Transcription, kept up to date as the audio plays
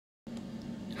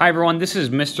Hi everyone, this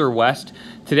is Mr. West.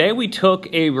 Today we took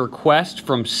a request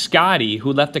from Scotty,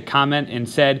 who left a comment and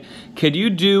said, could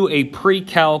you do a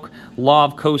pre-calc Law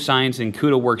of Cosines and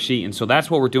Kuta worksheet? And so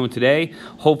that's what we're doing today.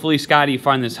 Hopefully, Scotty, you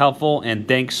find this helpful, and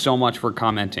thanks so much for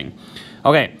commenting.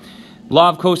 Okay, Law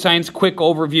of Cosines, quick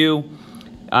overview.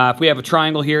 If we have a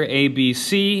triangle here, A, B,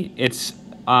 C, its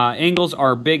angles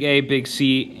are big A, big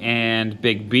C, and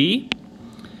big B.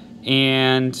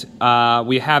 And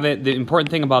we have it, the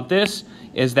important thing about this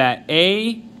is that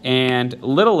A and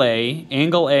little a,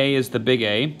 angle A is the big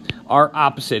A, are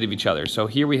opposite of each other. So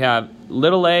here we have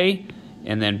little a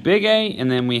and then big A, and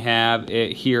then we have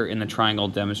it here in the triangle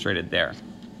demonstrated there.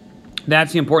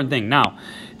 That's the important thing. Now,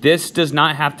 this does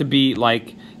not have to be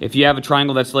like, if you have a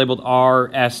triangle that's labeled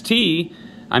RST,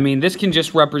 I mean, this can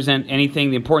just represent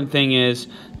anything. The important thing is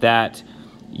that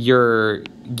your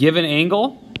given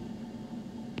angle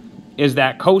is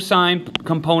that cosine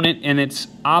component, and its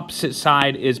opposite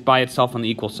side is by itself on the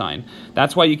equal sign.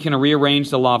 That's why you can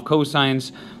rearrange the law of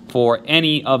cosines for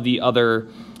any of the other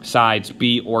sides,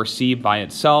 B or C, by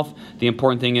itself. The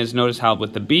important thing is, notice how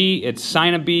with the B, it's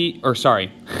sine of B, or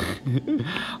sorry,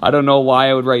 I don't know why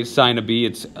I would write sine of B,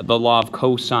 it's the law of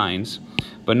cosines.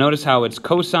 But notice how it's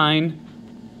cosine,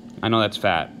 I know that's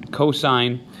fat,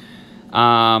 cosine,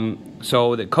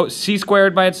 so the C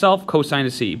squared by itself, cosine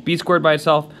of C. B squared by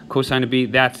itself, cosine of B.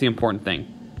 That's the important thing.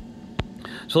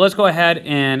 So let's go ahead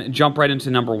and jump right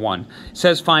into number one. It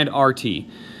says find RT.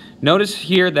 Notice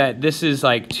here that this is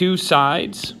like two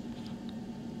sides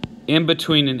in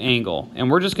between an angle.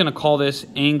 And we're just going to call this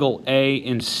angle A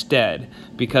instead,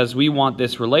 because we want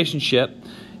this relationship.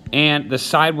 And the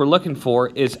side we're looking for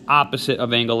is opposite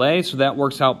of angle A, so that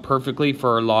works out perfectly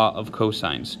for our law of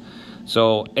cosines.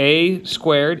 So A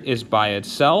squared is by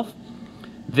itself.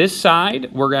 This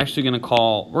side we're actually going to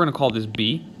call this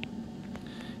B,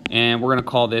 and we're going to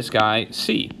call this guy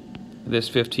C, this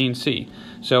 15C.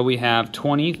 So we have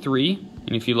 23,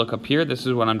 and if you look up here, this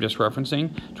is what I'm just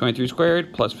referencing, 23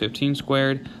 squared plus 15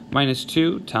 squared minus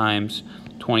 2 times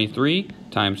 23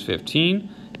 times 15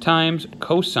 times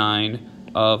cosine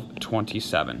of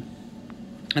 27.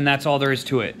 And that's all there is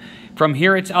to it. From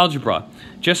here, it's algebra.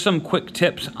 Just some quick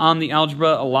tips on the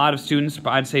algebra. A lot of students,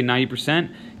 I'd say 90%,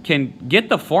 can get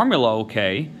the formula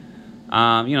okay.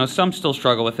 You know, some still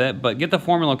struggle with it, but get the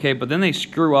formula okay, but then they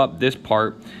screw up this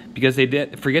part because they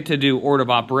forget to do order of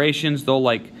operations. They'll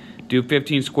like do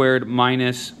 15 squared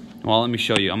minus, well, let me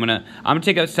show you. I'm gonna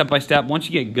take it step by step. Once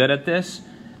you get good at this,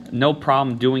 no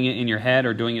problem doing it in your head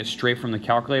or doing it straight from the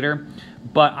calculator,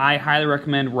 but I highly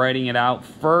recommend writing it out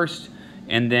first,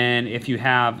 and then if you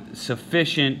have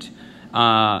sufficient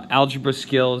algebra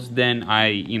skills, then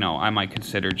I might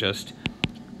consider just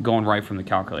going right from the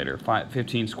calculator.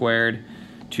 15 squared,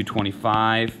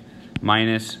 225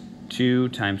 minus 2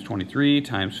 times 23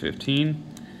 times 15.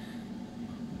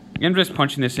 I'm just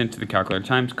punching this into the calculator.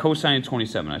 Times cosine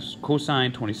 27. That's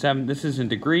cosine 27. This is in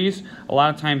degrees. A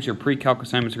lot of times your pre-calc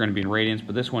assignments are going to be in radians,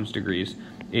 but this one's degrees.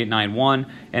 891,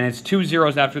 and it's 2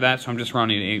 zeros after that, so I'm just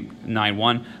rounding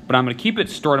 891, but I'm going to keep it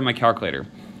stored in my calculator.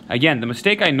 Again, the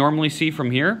mistake I normally see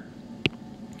from here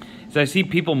is I see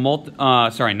people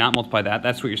not multiply that,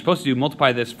 that's what you're supposed to do,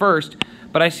 multiply this first,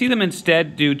 but I see them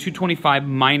instead do 225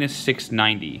 minus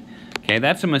 690. Okay,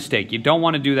 that's a mistake. You don't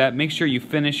want to do that. Make sure you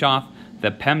finish off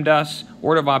the PEMDAS,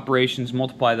 order of operations,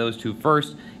 multiply those two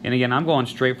first. And again, I'm going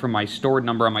straight from my stored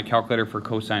number on my calculator for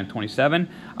cosine of 27.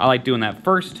 I like doing that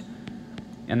first.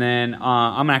 And then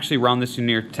I'm actually round this to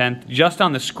near 10th just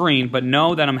on the screen, but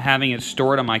know that I'm having it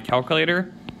stored on my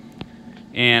calculator.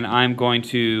 And I'm going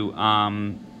to, I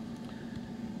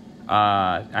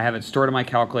have it stored on my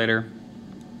calculator.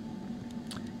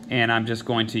 And I'm just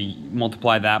going to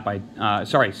multiply that by,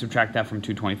 subtract that from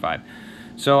 225.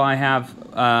 So I have,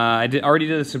 already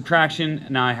did the subtraction.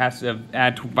 Now I have to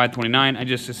add 529. I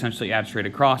just essentially add straight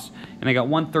across. And I got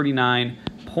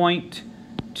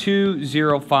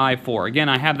 139.2054. Again,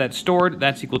 I have that stored.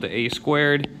 That's equal to a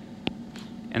squared.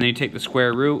 And then you take the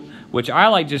square root, which I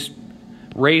like just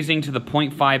raising to the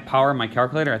 0.5 power in my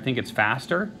calculator. I think it's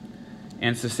faster.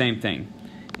 And it's the same thing.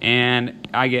 And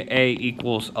I get a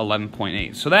equals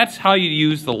 11.8. So that's how you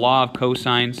use the law of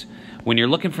cosines when you're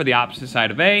looking for the opposite side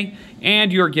of A,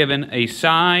 and you're given a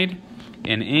side,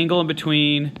 an angle in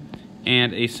between,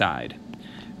 and a side.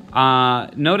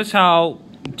 Notice how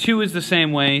 2 is the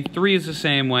same way, 3 is the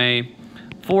same way,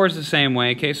 4 is the same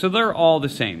way, okay, so they're all the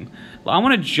same. I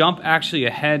want to jump actually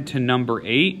ahead to number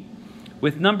 8.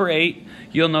 With number 8,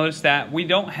 you'll notice that we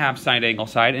don't have side, angle,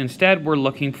 side. Instead, we're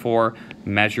looking for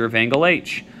measure of angle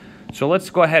H. So let's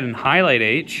go ahead and highlight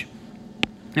H,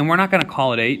 and we're not going to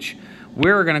call it H.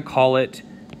 We're going to call it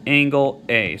angle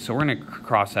A. So we're going to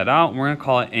cross that out, and we're going to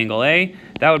call it angle A.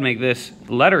 That would make this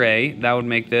letter A. That would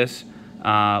make this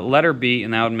letter B,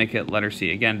 and that would make it letter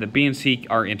C. Again, the B and C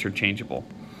are interchangeable.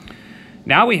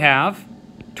 Now we have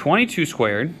 22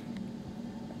 squared.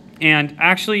 And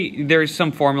actually, there's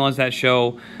some formulas that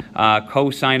show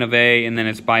cosine of A, and then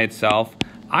it's by itself.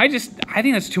 I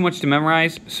think that's too much to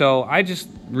memorize, so I just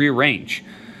rearrange.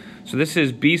 So this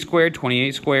is B squared,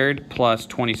 28 squared, plus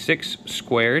 26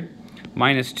 squared,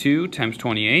 minus 2 times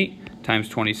 28 times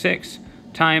 26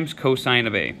 times cosine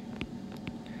of A.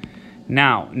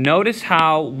 Now, notice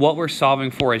how what we're solving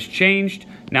for has changed.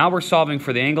 Now we're solving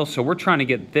for the angle, so we're trying to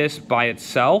get this by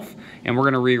itself, and we're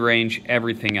going to rearrange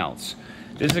everything else.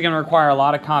 This is going to require a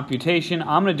lot of computation.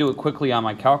 I'm going to do it quickly on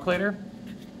my calculator.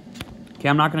 Okay,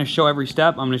 I'm not going to show every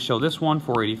step. I'm going to show this one,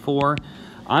 484.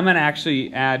 I'm going to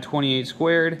actually add 28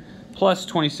 squared plus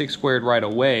 26 squared right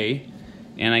away,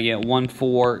 and I get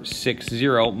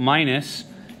 1460 minus,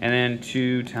 and then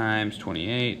 2 times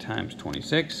 28 times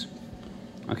 26.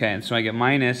 Okay, and so I get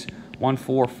minus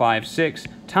 1456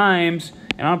 times,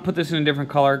 and I'll put this in a different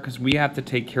color because we have to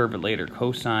take care of it later,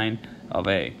 cosine of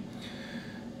A.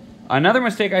 Another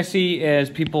mistake I see is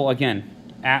people, again,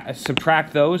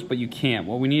 subtract those, but you can't.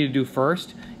 What we need to do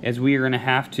first is we are going to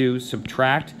have to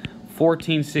subtract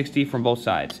 1460 from both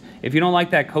sides. If you don't like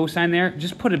that cosine there,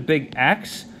 just put a big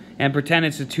X and pretend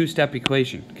it's a two-step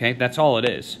equation. Okay, that's all it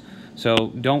is. So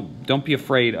don't be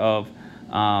afraid of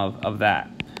that.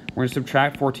 We're going to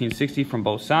subtract 1460 from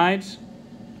both sides.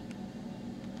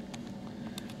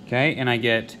 Okay, and I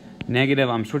get negative.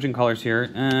 I'm switching colors here.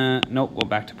 Nope, go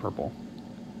back to purple.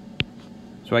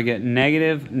 So I get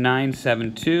negative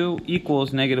 972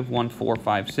 equals negative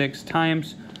 1456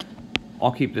 times,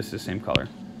 I'll keep this the same color,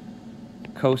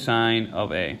 cosine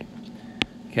of A.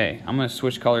 Okay, I'm going to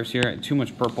switch colors here. Too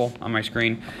much purple on my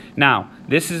screen. Now,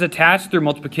 this is attached through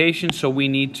multiplication, so we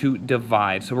need to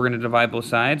divide. So we're going to divide both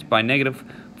sides by negative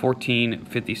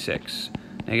 1456.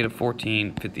 Negative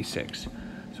 1456. So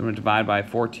I'm going to divide by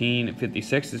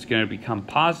 1456. It's going to become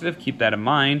positive. Keep that in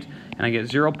mind. And I get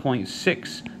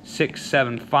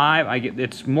 0.6675.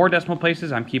 It's more decimal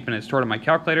places. I'm keeping it stored on my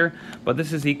calculator. But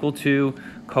this is equal to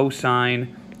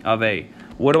cosine of A.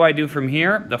 What do I do from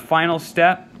here? The final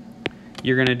step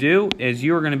you're going to do is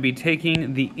you are going to be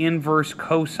taking the inverse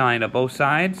cosine of both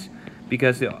sides,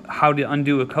 because how to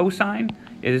undo a cosine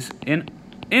is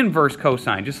inverse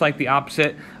cosine, just like the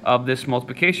opposite of this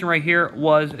multiplication right here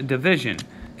was division.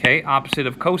 Okay, opposite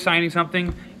of cosining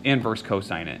something, inverse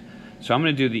cosine it. So I'm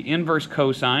going to do the inverse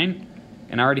cosine,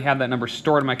 and I already have that number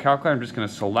stored in my calculator. I'm just going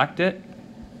to select it,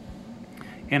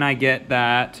 and I get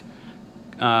that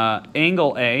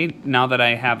angle A, now that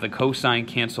I have the cosine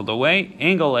canceled away,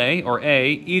 angle A, or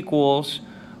A, equals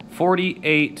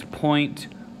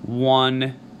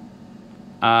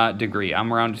 48.1 degree.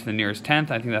 I'm rounding to the nearest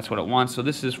tenth. I think that's what it wants. So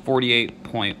this is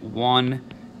 48.1,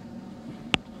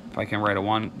 if I can write a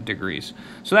 1, degrees.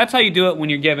 So that's how you do it when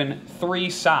you're given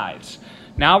 3 sides.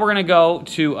 Now we're going to go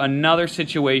to another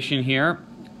situation here,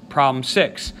 problem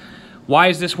 6. Why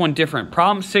is this one different?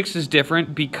 Problem 6 is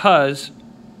different because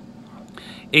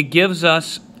it gives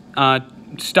us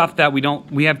stuff that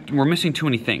we're missing too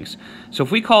many things. So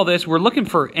if we call this, we're looking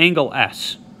for angle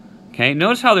S. Okay,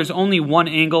 notice how there's only one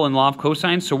angle in law of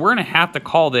cosines, so we're going to have to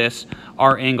call this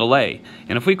our angle A.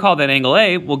 And if we call that angle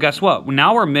A, well, guess what?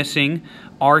 Now we're missing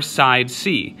our side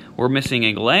C. We're missing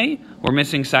angle A, we're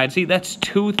missing side C. That's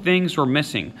 2 things we're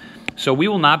missing. So we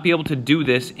will not be able to do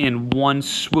this in one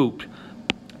swoop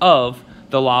of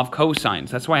the law of cosines.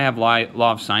 That's why I have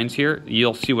law of sines here.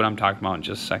 You'll see what I'm talking about in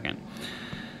just a second.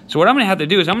 So what I'm going to have to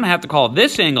do is I'm going to have to call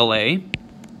this angle A,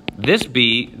 this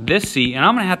B, this C, and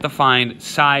I'm going to have to find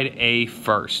side A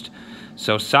first.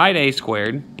 So side A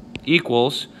squared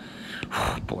equals,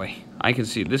 boy, I can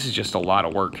see this is just a lot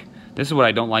of work. This is what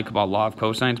I don't like about law of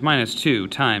cosines. Minus 2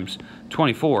 times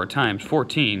 24 times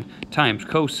 14 times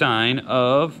cosine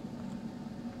of,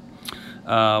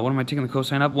 what am I taking the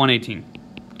cosine up? 118.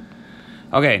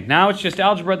 Okay, now it's just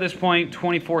algebra at this point.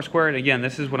 24 squared. Again,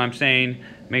 this is what I'm saying.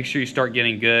 Make sure you start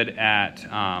getting good at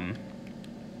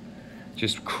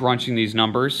just crunching these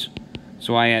numbers.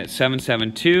 So I had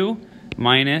 772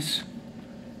 minus,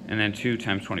 and then 2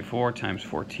 times 24 times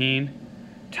 14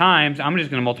 times, I'm just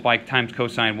going to multiply times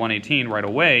cosine 118 right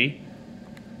away.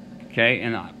 Okay,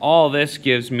 and all this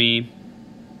gives me,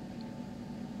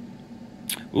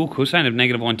 ooh, cosine of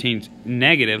negative 118 is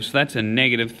negative, so that's a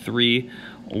negative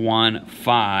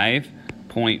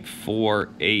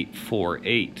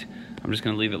 315.4848. I'm just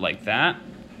going to leave it like that.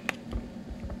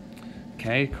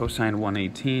 Okay, cosine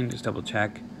 118, just double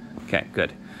check. Okay,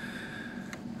 good.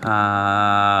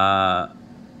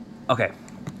 Okay,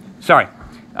 sorry,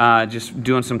 just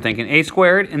doing some thinking. A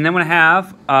squared, and then we're going to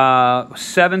have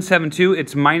 772.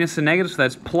 It's minus the negative, so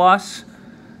that's plus.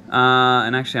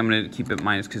 And actually, I'm going to keep it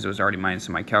minus because it was already minus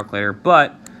in my calculator.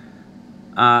 But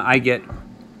I get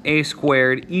a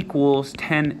squared equals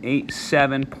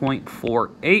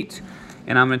 1087.48.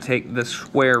 And I'm going to take the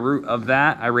square root of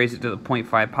that. I raise it to the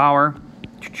 0.5 power.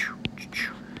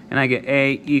 And I get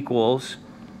a equals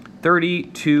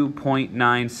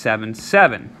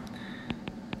 32.977.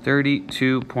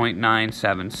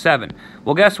 32.977.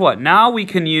 Well, guess what? Now we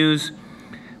can do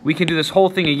this whole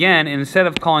thing again, and instead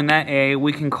of calling that A,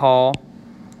 we can call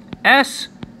S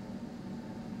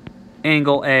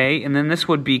angle A, and then this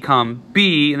would become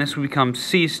B, and this would become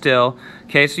C still.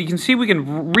 Okay, so you can see we could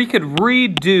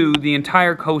redo the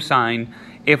entire cosine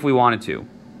if we wanted to.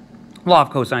 Law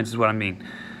of cosines is what I mean.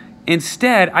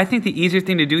 Instead, I think the easier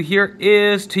thing to do here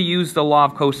is to use the law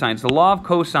of cosines. The law of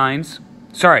cosines,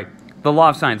 sorry, the law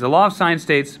of sines. The law of sines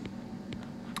states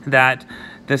that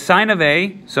the sine of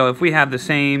A, so if we have the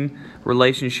same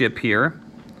relationship here,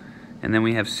 and then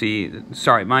we have C,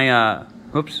 sorry,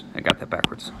 oops, I got that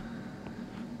backwards.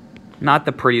 Not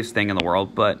the prettiest thing in the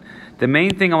world, but the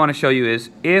main thing I want to show you is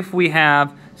if we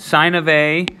have sine of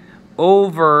A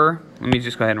over, let me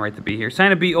just go ahead and write the B here.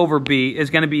 Sine of B over B is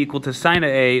going to be equal to sine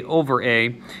of A over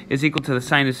A is equal to the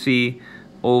sine of C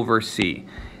over C.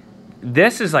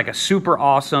 This is like a super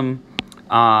awesome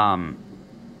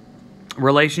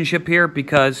relationship here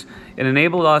because it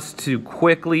enabled us to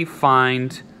quickly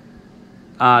find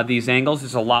these angles.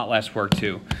 It's a lot less work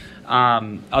too.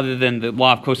 Other than the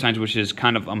law of cosines, which is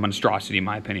kind of a monstrosity in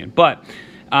my opinion. But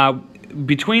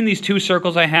between these two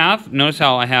circles I have, notice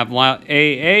how I have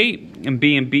AA and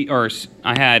B, or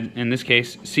I had, in this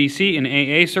case, CC and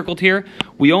AA circled here.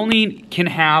 We only can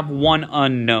have one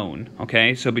unknown,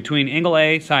 okay? So between angle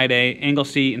A, side A, angle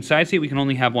C, and side C, we can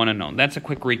only have one unknown. That's a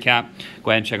quick recap.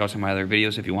 Go ahead and check out some of my other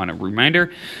videos if you want a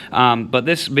reminder. But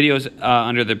this video is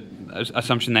under the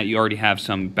assumption that you already have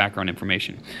some background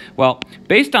information. Well,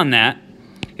 based on that,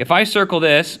 if I circle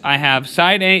this, I have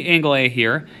side A, angle A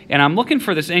here, and I'm looking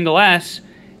for this angle S.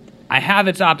 I have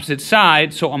its opposite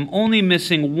side, so I'm only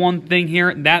missing one thing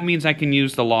here. That means I can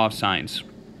use the law of sines.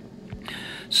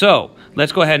 So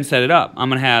let's go ahead and set it up. I'm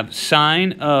going to have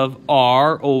sine of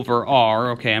R over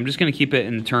R. Okay, I'm just going to keep it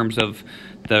in terms of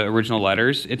the original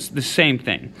letters. It's the same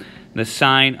thing. The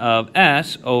sine of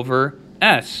S over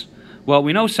S. Well,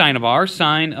 we know sine of R,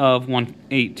 sine of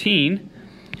 118.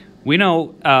 We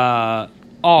know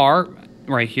R,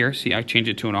 right here, see I changed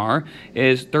it to an R,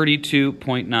 is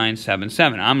 32.977.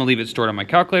 I'm going to leave it stored on my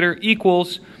calculator,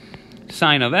 equals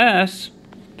sine of S,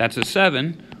 that's a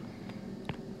 7,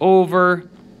 over,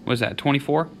 what is that,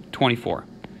 24? 24.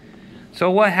 So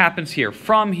what happens here?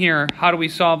 From here, how do we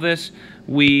solve this?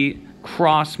 We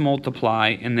cross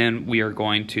multiply, and then we are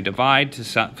going to divide to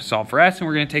solve for S, and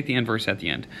we're going to take the inverse at the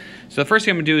end. So the first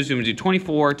thing I'm going to do is I'm going to do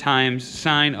 24 times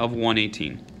sine of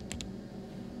 118.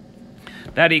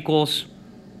 That equals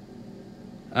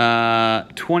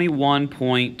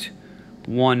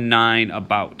 21.19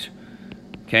 about.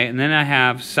 Okay, and then I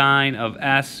have sine of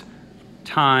S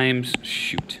times,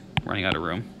 shoot, running out of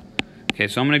room. Okay,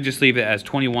 so I'm going to just leave it as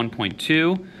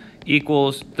 21.2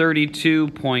 equals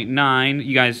 32.9.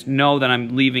 You guys know that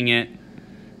I'm leaving it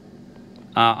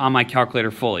on my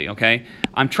calculator fully, okay?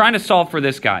 I'm trying to solve for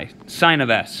this guy, sine of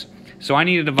S. So I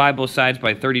need to divide both sides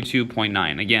by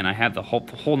 32.9. Again, I have the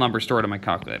whole number stored on my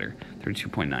calculator,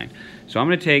 32.9. So I'm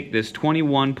going to take this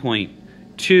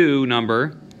 21.2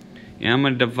 number, and I'm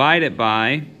going to divide it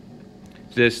by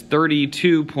this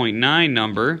 32.9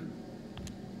 number,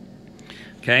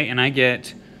 okay? And I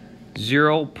get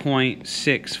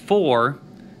 0.64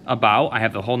 about, I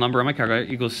have the whole number on my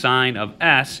calculator, equals sine of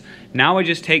S. Now I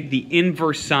just take the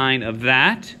inverse sine of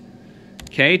that,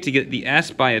 okay, to get the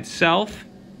S by itself.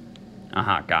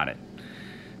 Got it.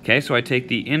 Okay, so I take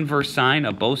the inverse sine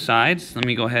of both sides. Let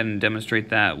me go ahead and demonstrate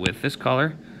that with this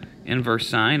color. Inverse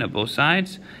sine of both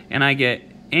sides. And I get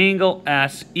angle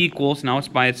S equals, now it's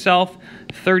by itself,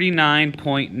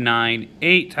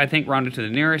 39.98. I think rounded to the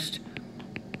nearest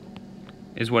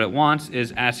is what it wants,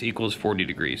 is S equals 40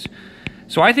 degrees.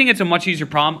 So I think it's a much easier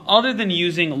problem. Other than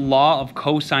using law of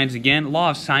cosines again,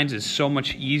 law of sines is so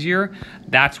much easier.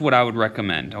 That's what I would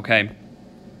recommend, okay?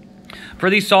 For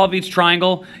the solve each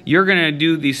triangle, you're going to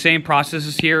do the same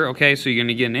processes here, okay? So you're going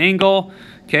to get an angle,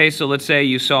 okay? So let's say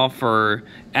you solve for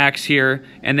x here,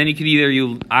 and then you could either,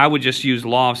 I would just use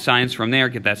law of sines from there,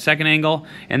 get that second angle,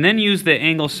 and then use the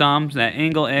angle sums, that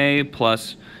angle A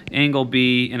plus angle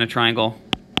B in a triangle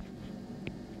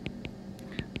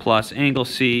plus angle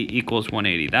C equals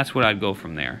 180. That's what I'd go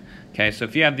from there, Okay, so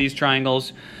if you have these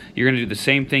triangles, you're going to do the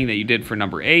same thing that you did for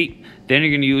number 8. Then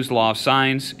you're going to use the law of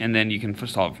sines, and then you can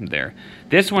solve it from there.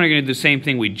 This one, you're going to do the same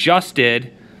thing we just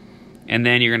did, and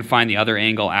then you're going to find the other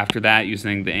angle after that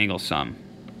using the angle sum.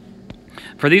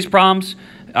 For these problems,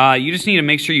 you just need to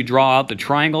make sure you draw out the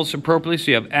triangles appropriately.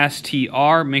 So you have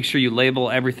STR. Make sure you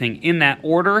label everything in that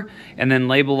order, and then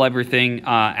label everything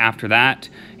after that.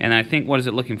 And I think, what is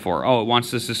it looking for? Oh, it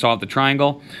wants us to solve the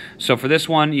triangle. So for this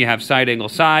one, you have side, angle,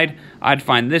 side. I'd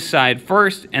find this side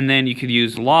first, and then you could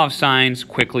use the law of sines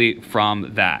quickly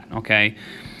from that, okay?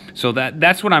 So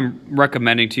that's what I'm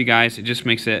recommending to you guys. It just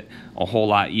makes it a whole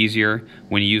lot easier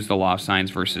when you use the law of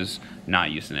sines versus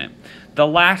not using it. The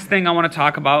last thing I want to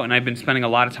talk about, and I've been spending a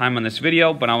lot of time on this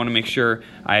video, but I want to make sure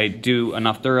I do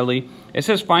enough thoroughly. It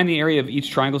says find the area of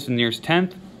each triangle to the nearest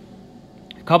tenth.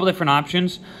 A couple different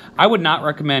options. I would not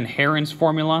recommend Heron's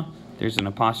formula. There's an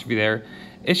apostrophe there.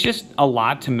 It's just a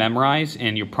lot to memorize,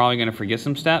 and you're probably going to forget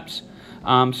some steps.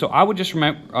 So I would just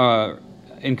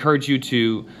encourage you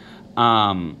to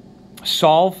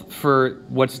solve for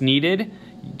what's needed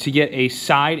to get a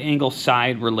side angle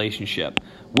side relationship.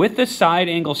 With the side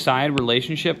angle side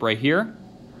relationship right here,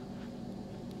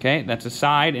 okay, that's a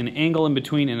side, an angle in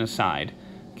between, and a side.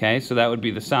 Okay, so that would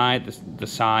be the side, the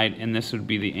side, and this would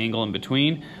be the angle in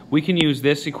between. We can use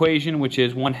this equation, which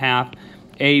is 1/2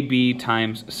 AB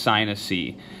times sine of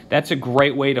C. That's a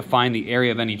great way to find the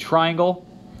area of any triangle.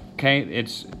 Okay,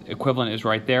 its equivalent is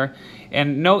right there.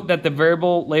 And note that the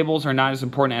variable labels are not as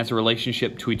important as the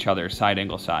relationship to each other, side,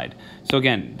 angle, side. So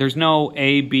again, there's no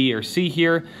A, B, or C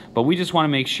here, but we just want to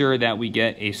make sure that we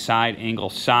get a side, angle,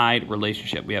 side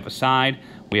relationship. We have a side,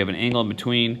 we have an angle in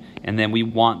between, and then we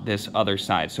want this other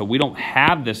side. So we don't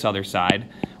have this other side,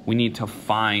 we need to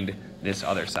find this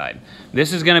other side.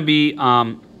 This is going to be,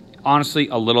 honestly,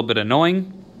 a little bit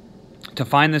annoying to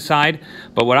find this side,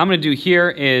 but what I'm going to do here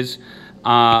is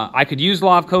I could use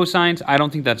law of cosines. I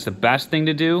don't think that's the best thing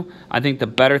to do. I think the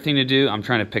better thing to do, I'm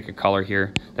trying to pick a color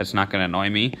here that's not going to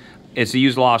annoy me, is to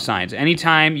use law of sines.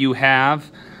 Anytime you have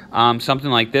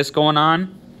something like this going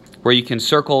on, where you can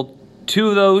circle two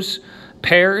of those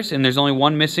pairs and there's only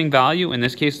one missing value, in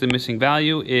this case the missing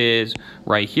value is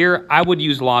right here, I would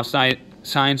use law of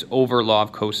sines over law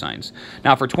of cosines.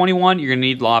 Now for 21, you're going to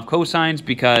need law of cosines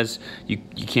because you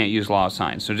can't use law of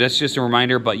sines. So that's just a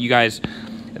reminder, but you guys,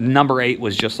 number 8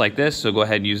 was just like this, so go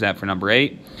ahead and use that for number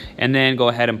 8. And then go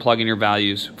ahead and plug in your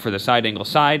values for the side, angle,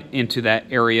 side into that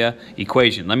area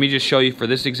equation. Let me just show you for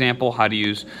this example how to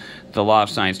use the law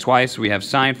of sines twice. We have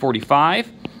sine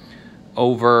 45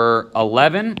 over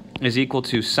 11 is equal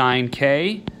to sine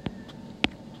k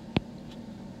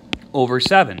over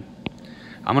 7.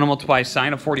 I'm going to multiply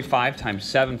sine of 45 times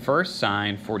 7 first.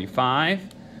 Sine 45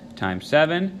 times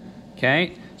 7.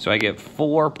 Okay, so I get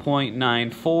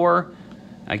 4.94.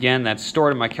 Again, that's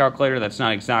stored in my calculator. That's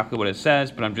not exactly what it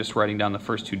says, but I'm just writing down the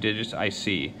first 2 digits. I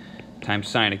see. Times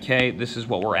sine of k. This is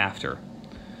what we're after.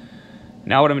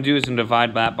 Now what I'm going to do is I'm going to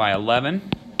divide that by 11.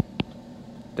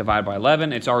 Divide by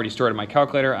 11. It's already stored in my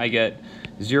calculator. I get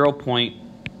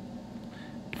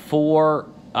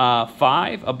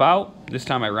 0.45 about. This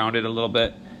time I rounded a little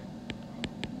bit.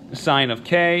 Sine of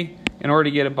k. In order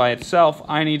to get it by itself,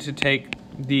 I need to take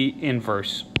the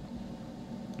inverse.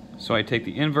 So I take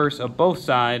the inverse of both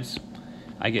sides.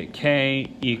 I get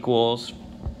k equals,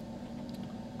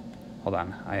 hold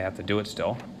on, I have to do it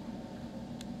still.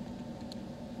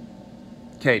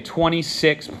 Okay,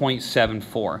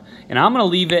 26.74. And I'm going to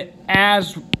leave it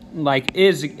as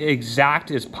exact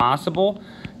as possible.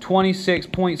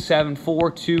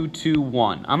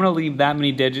 26.74221. I'm going to leave that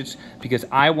many digits because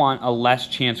I want a less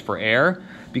chance for error,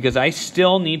 because I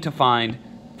still need to find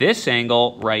this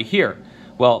angle right here.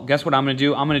 Well, guess what I'm going to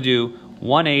do? I'm going to do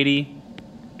 180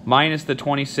 minus the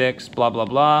 26, blah, blah,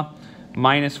 blah,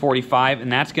 minus 45,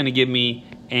 and that's going to give me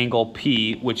angle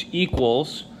P, which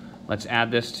equals, let's add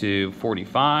this to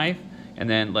 45, and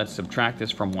then let's subtract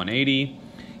this from 180,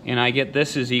 and I get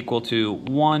this is equal to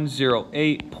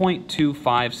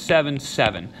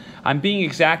 108.2577. I'm being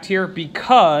exact here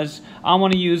because I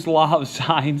want to use law of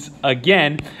sines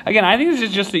again. Again, I think this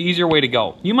is just the easier way to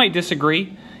go. You might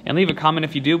disagree, and leave a comment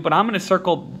if you do, but I'm going to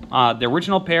circle the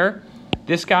original pair,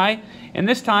 this guy, and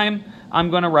this time I'm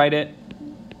going to write it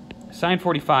sine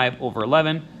 45 over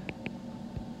 11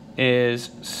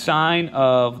 is sine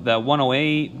of the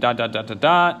 108 dot dot dot dot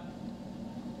dot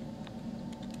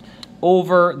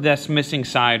over this missing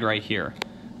side right here.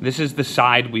 This is the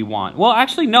side we want. Well,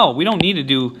 actually, no, we don't need to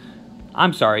do,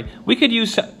 I'm sorry, we could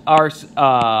use our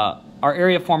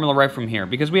area formula right from here,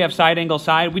 because we have side, angle,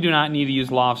 side. We do not need to use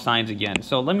law of sines again.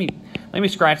 So let me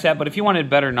scratch that, but if you wanted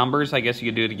better numbers, I guess you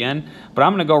could do it again. But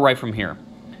I'm going to go right from here.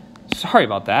 Sorry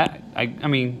about that. I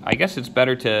mean, I guess it's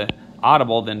better to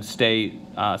audible than stay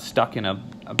stuck in a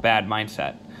bad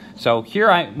mindset. So here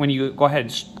when you go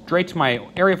ahead straight to my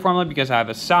area formula, because I have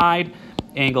a side,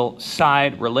 angle,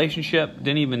 side relationship,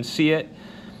 didn't even see it.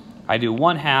 I do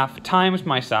 1/2 times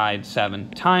my side, 7,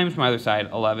 times my other side,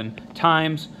 11,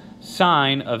 times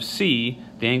sine of C,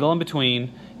 the angle in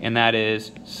between, and that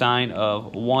is sine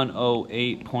of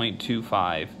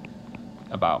 108.25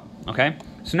 about, okay?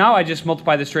 So now I just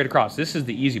multiply this straight across. This is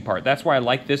the easy part. That's why I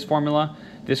like this formula,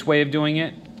 this way of doing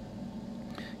it.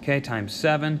 Okay, times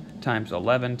 7 times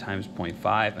 11 times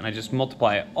 0.5, and I just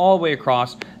multiply it all the way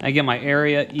across, and I get my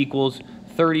area equals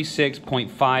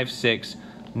 36.56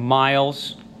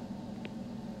 miles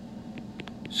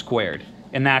squared,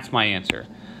 and that's my answer.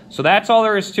 So that's all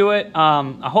there is to it.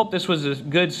 I hope this was a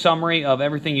good summary of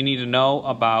everything you need to know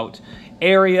about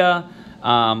area,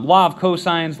 law of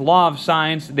cosines, law of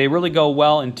sines. They really go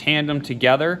well in tandem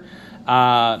together.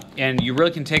 And you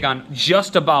really can take on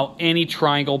just about any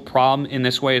triangle problem in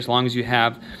this way as long as you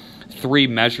have 3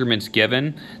 measurements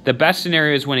given. The best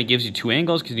scenario is when it gives you 2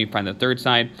 angles because you can find the third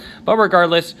side. But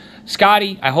regardless,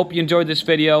 Scotty, I hope you enjoyed this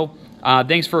video.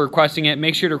 Thanks for requesting it.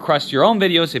 Make sure to request your own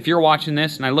videos if you're watching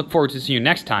this, and I look forward to seeing you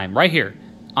next time right here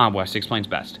on Wes Explains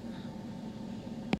Best.